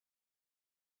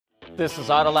This is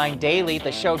Autoline Daily,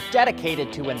 the show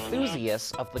dedicated to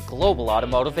enthusiasts of the global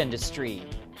automotive industry.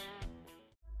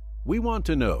 We want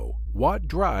to know what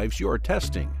drives your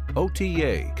testing.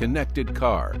 OTA, connected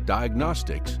car,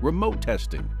 diagnostics, remote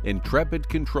testing. Intrepid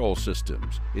Control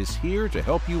Systems is here to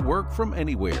help you work from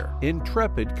anywhere.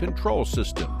 Intrepid Control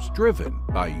Systems, driven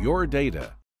by your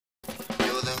data.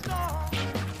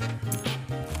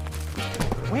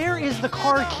 Where is the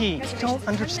car key? I don't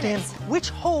understand. Which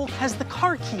hole has the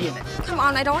car key in it? Come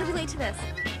on, I don't want to be late to this.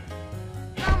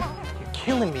 You're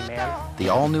killing me, man. The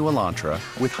all-new Elantra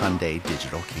with Hyundai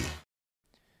Digital Key.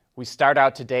 We start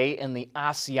out today in the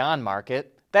ASEAN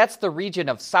market. That's the region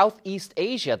of Southeast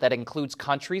Asia that includes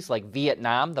countries like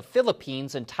Vietnam, the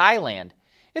Philippines, and Thailand.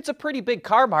 It's a pretty big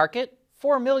car market,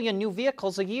 4 million new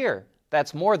vehicles a year.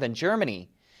 That's more than Germany.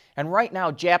 And right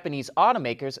now, Japanese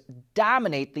automakers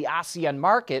dominate the ASEAN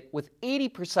market with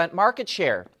 80% market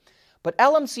share. But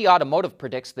LMC Automotive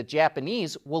predicts the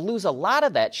Japanese will lose a lot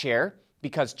of that share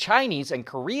because Chinese and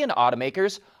Korean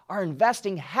automakers are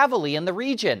investing heavily in the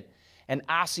region. And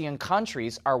ASEAN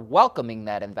countries are welcoming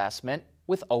that investment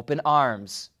with open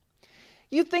arms.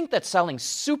 You'd think that selling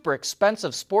super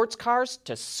expensive sports cars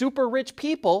to super rich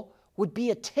people would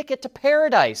be a ticket to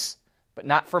paradise. But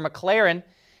not for McLaren.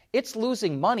 It's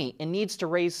losing money and needs to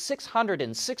raise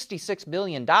 $666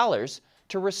 million to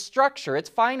restructure its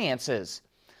finances.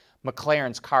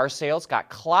 McLaren's car sales got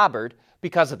clobbered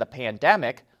because of the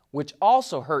pandemic, which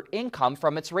also hurt income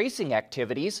from its racing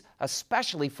activities,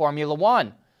 especially Formula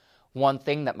One. One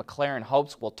thing that McLaren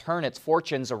hopes will turn its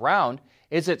fortunes around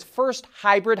is its first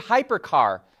hybrid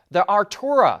hypercar, the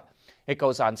Artura. It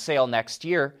goes on sale next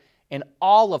year, and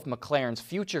all of McLaren's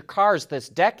future cars this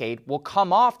decade will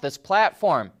come off this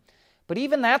platform. But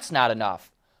even that's not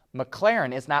enough.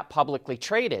 McLaren is not publicly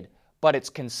traded, but it's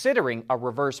considering a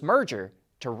reverse merger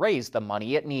to raise the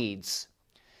money it needs.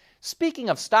 Speaking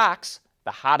of stocks,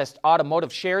 the hottest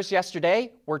automotive shares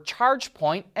yesterday were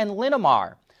ChargePoint and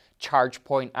Linamar.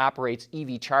 ChargePoint operates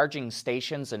EV charging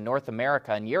stations in North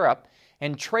America and Europe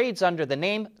and trades under the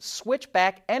name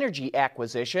Switchback Energy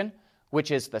Acquisition,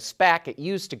 which is the SPAC it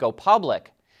used to go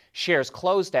public. Shares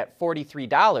closed at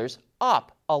 $43,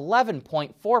 up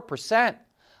 11.4%.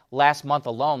 Last month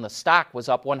alone, the stock was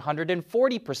up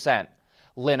 140%.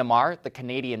 Linamar, the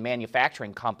Canadian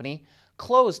manufacturing company,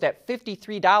 closed at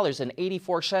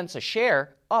 $53.84 a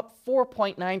share, up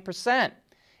 4.9%.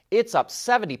 It's up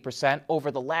 70%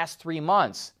 over the last 3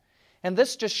 months. And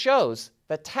this just shows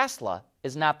that Tesla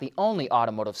is not the only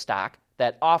automotive stock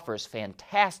that offers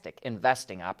fantastic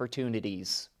investing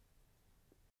opportunities.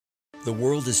 The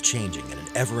world is changing at an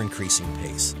ever-increasing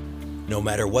pace. No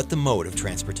matter what the mode of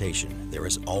transportation, there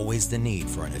is always the need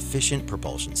for an efficient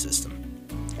propulsion system.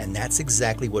 And that's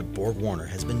exactly what BorgWarner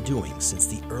has been doing since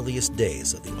the earliest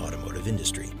days of the automotive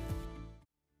industry.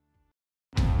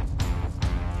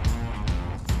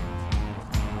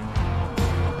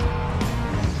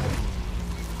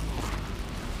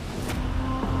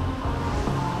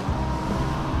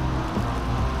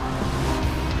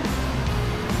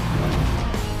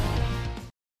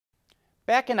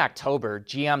 Back in October,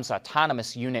 GM's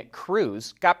autonomous unit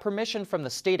Cruise got permission from the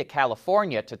state of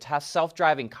California to test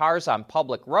self-driving cars on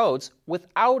public roads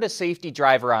without a safety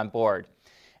driver on board.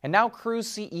 And now Cruise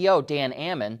CEO Dan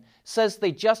Ammann says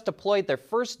they just deployed their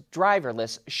first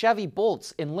driverless Chevy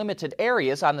Bolts in limited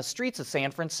areas on the streets of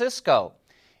San Francisco.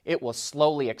 It will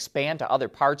slowly expand to other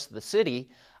parts of the city,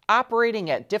 operating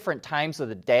at different times of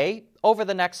the day over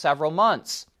the next several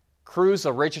months. Cruise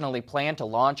originally planned to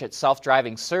launch its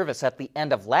self-driving service at the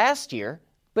end of last year,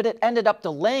 but it ended up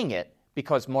delaying it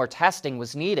because more testing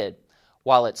was needed.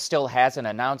 While it still hasn't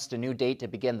announced a new date to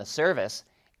begin the service,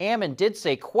 Ammann did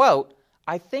say, quote,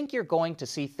 "I think you're going to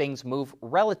see things move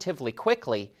relatively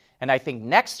quickly, and I think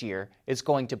next year is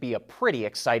going to be a pretty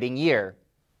exciting year."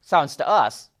 Sounds to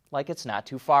us like it's not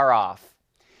too far off.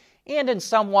 And in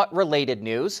somewhat related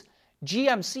news,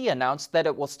 GMC announced that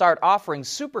it will start offering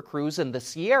Super Cruise in the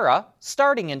Sierra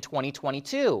starting in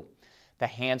 2022. The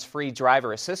hands-free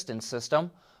driver assistance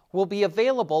system will be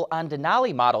available on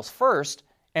Denali models first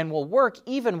and will work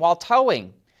even while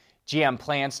towing. GM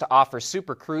plans to offer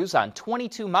Super Cruise on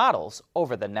 22 models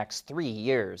over the next 3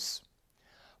 years.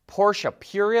 Porsche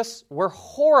purists were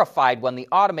horrified when the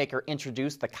automaker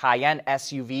introduced the Cayenne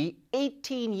SUV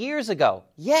 18 years ago.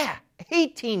 Yeah,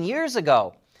 18 years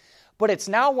ago. But it's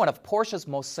now one of Porsche's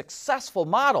most successful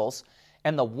models,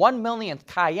 and the 1 millionth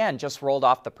Cayenne just rolled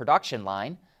off the production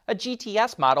line, a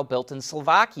GTS model built in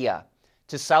Slovakia.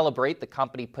 To celebrate, the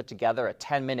company put together a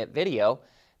 10-minute video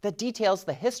that details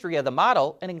the history of the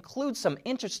model and includes some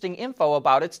interesting info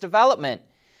about its development.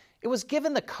 It was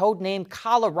given the code name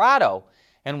Colorado,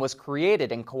 and was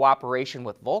created in cooperation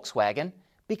with Volkswagen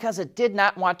because it did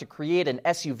not want to create an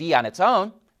SUV on its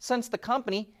own, since the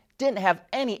company didn't have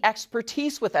any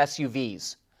expertise with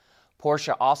SUVs.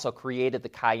 Porsche also created the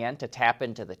Cayenne to tap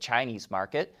into the Chinese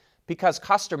market because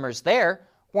customers there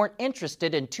weren't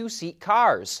interested in two-seat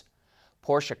cars.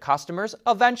 Porsche customers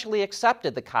eventually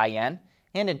accepted the Cayenne,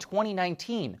 and in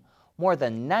 2019, more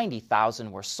than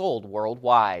 90,000 were sold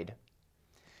worldwide.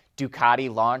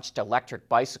 Ducati launched electric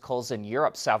bicycles in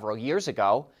Europe several years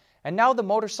ago, and now the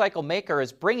motorcycle maker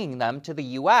is bringing them to the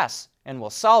U.S. and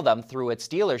will sell them through its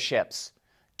dealerships.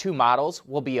 Two models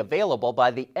will be available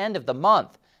by the end of the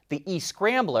month, the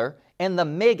E-Scrambler and the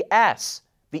MiG S.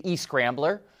 The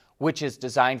E-Scrambler, which is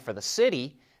designed for the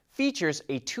city, features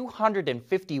a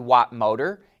 250-watt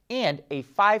motor and a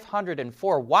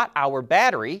 504 watt-hour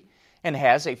battery and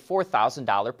has a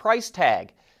 $4,000 price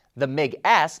tag. The MiG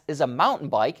S is a mountain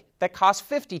bike that costs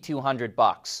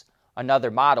 $5,200.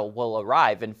 Another model will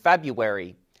arrive in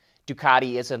February.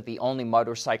 Ducati isn't the only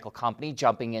motorcycle company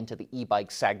jumping into the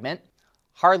e-bike segment.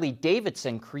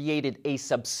 Harley-Davidson created a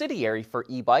subsidiary for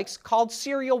e-bikes called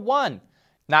Serial One.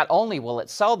 Not only will it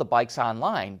sell the bikes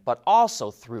online, but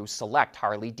also through select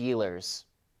Harley dealers.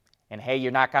 And hey,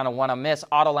 you're not going to want to miss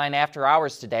Autoline After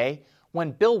Hours today,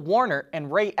 when Bill Warner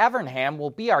and Ray Evernham will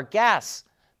be our guests.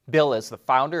 Bill is the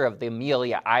founder of the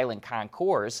Amelia Island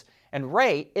Concours, and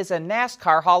Ray is a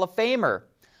NASCAR Hall of Famer.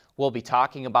 We'll be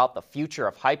talking about the future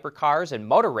of hypercars and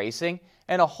motor racing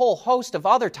and a whole host of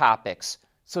other topics.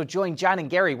 So join John and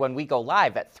Gary when we go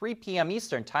live at 3 p.m.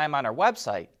 Eastern Time on our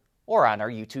website or on our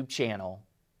YouTube channel.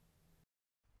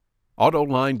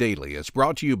 AutoLine Daily is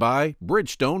brought to you by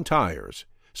Bridgestone Tires,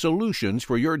 solutions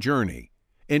for your journey.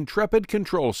 Intrepid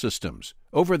Control Systems,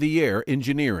 over-the-air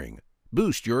engineering.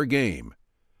 Boost your game.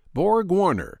 Borg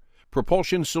Warner,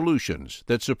 propulsion solutions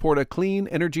that support a clean,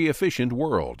 energy-efficient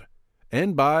world.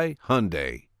 And by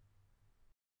Hyundai.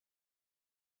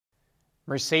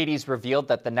 Mercedes revealed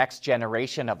that the next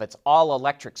generation of its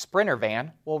all-electric Sprinter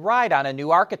van will ride on a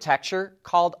new architecture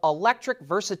called Electric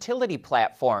Versatility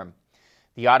Platform.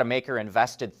 The automaker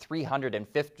invested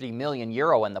 €350 million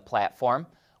in the platform,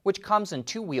 which comes in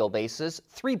 2 wheelbases,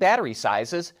 3 battery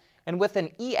sizes, and with an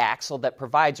e-axle that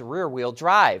provides rear-wheel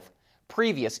drive.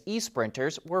 Previous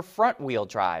e-Sprinters were front-wheel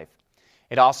drive.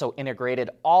 It also integrated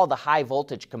all the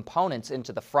high-voltage components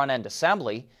into the front-end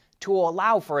assembly to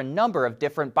allow for a number of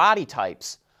different body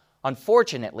types.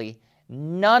 Unfortunately,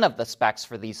 none of the specs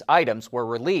for these items were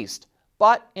released,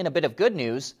 but in a bit of good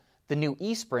news, the new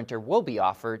e-Sprinter will be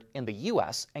offered in the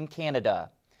US and Canada.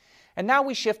 And now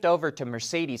we shift over to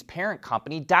Mercedes' parent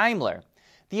company, Daimler.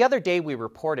 The other day we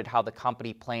reported how the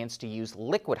company plans to use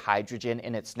liquid hydrogen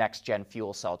in its next-gen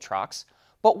fuel cell trucks,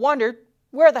 but wondered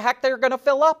where the heck they're going to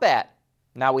fill up at.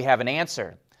 Now we have an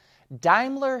answer.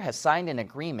 Daimler has signed an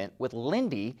agreement with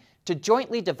Linde to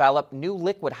jointly develop new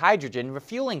liquid hydrogen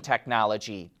refueling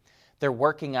technology. They're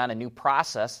working on a new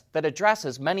process that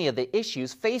addresses many of the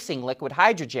issues facing liquid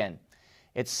hydrogen.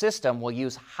 Its system will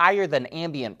use higher than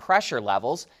ambient pressure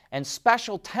levels and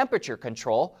special temperature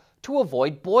control to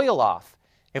avoid boil-off.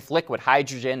 If liquid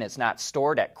hydrogen is not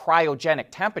stored at cryogenic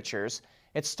temperatures,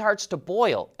 it starts to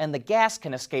boil and the gas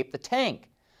can escape the tank.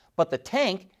 But the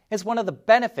tank is one of the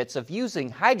benefits of using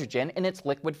hydrogen in its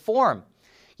liquid form.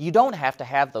 You don't have to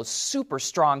have those super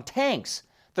strong tanks.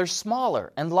 They're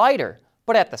smaller and lighter,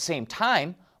 but at the same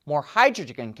time, more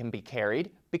hydrogen can be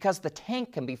carried because the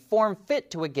tank can be form-fit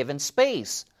to a given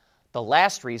space. The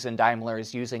last reason Daimler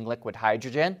is using liquid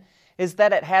hydrogen is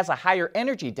that it has a higher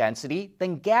energy density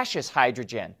than gaseous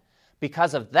hydrogen.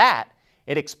 Because of that,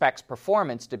 it expects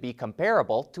performance to be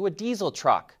comparable to a diesel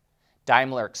truck.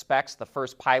 Daimler expects the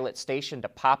first pilot station to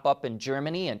pop up in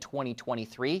Germany in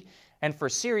 2023 and for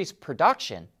series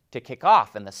production to kick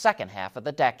off in the second half of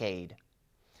the decade.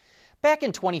 Back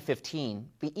in 2015,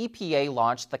 the EPA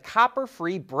launched the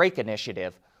Copper-Free Brake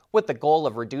Initiative with the goal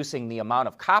of reducing the amount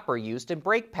of copper used in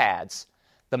brake pads.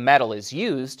 The metal is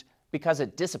used because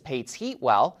it dissipates heat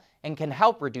well and can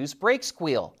help reduce brake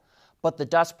squeal. But the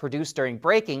dust produced during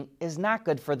braking is not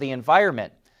good for the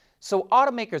environment. So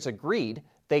automakers agreed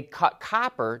they'd cut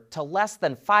copper to less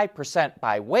than 5%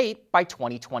 by weight by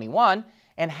 2021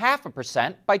 and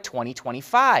 0.5% by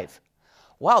 2025.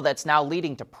 Well, that's now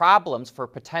leading to problems for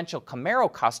potential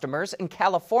Camaro customers in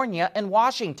California and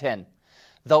Washington.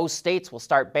 Those states will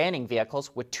start banning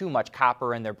vehicles with too much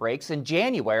copper in their brakes in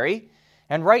January,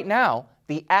 and right now,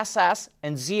 the SS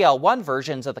and ZL1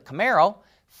 versions of the Camaro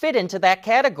fit into that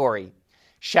category.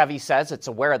 Chevy says it's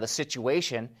aware of the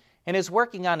situation and is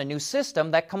working on a new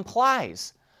system that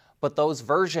complies. But those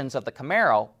versions of the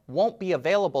Camaro won't be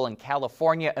available in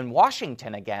California and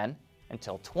Washington again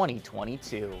until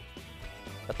 2022.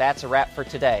 But that's a wrap for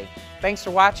today. Thanks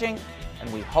for watching,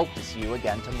 and we hope to see you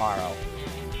again tomorrow.